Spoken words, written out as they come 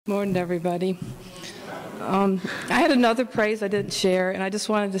Morning, everybody. I had another praise I didn't share, and I just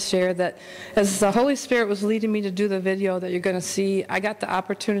wanted to share that as the Holy Spirit was leading me to do the video that you're going to see, I got the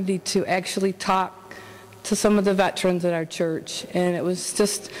opportunity to actually talk to some of the veterans at our church, and it was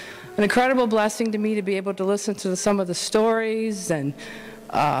just an incredible blessing to me to be able to listen to some of the stories and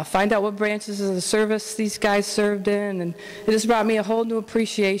find out what branches of the service these guys served in, and it just brought me a whole new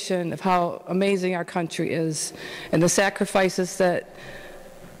appreciation of how amazing our country is and the sacrifices that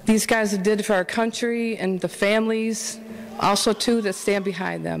these guys did for our country and the families also too that stand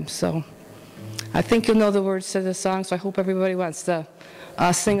behind them. So I think you'll know the words to the song, so I hope everybody wants to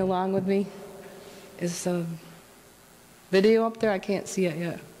sing along with me. Is the video up there? I can't see it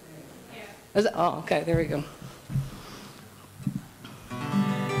yet. Is it? Oh, okay, there we go.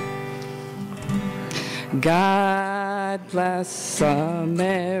 God bless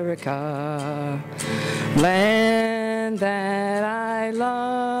America, land that I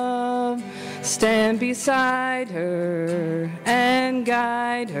love. Stand beside her and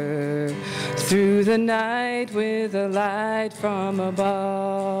guide her through the night with a light from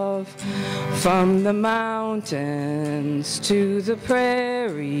above. From the mountains to the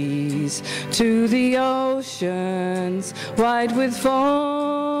prairies, to the oceans wide with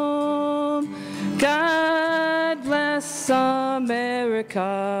foam. God bless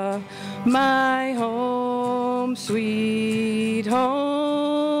America, my home, sweet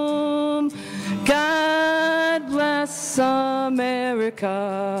home. God bless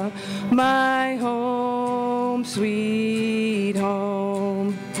America, my home, sweet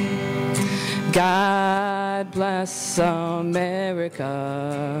home. God bless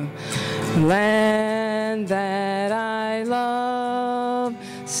America, land that I love.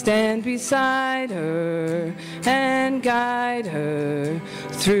 Stand beside her and guide her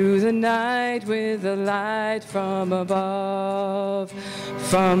through the night with a light from above.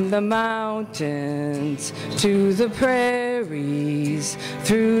 From the mountains to the prairies,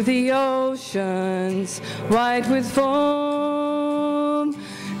 through the oceans wide with foam.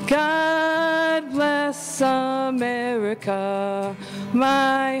 God bless America,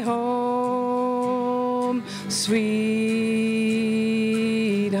 my home, sweet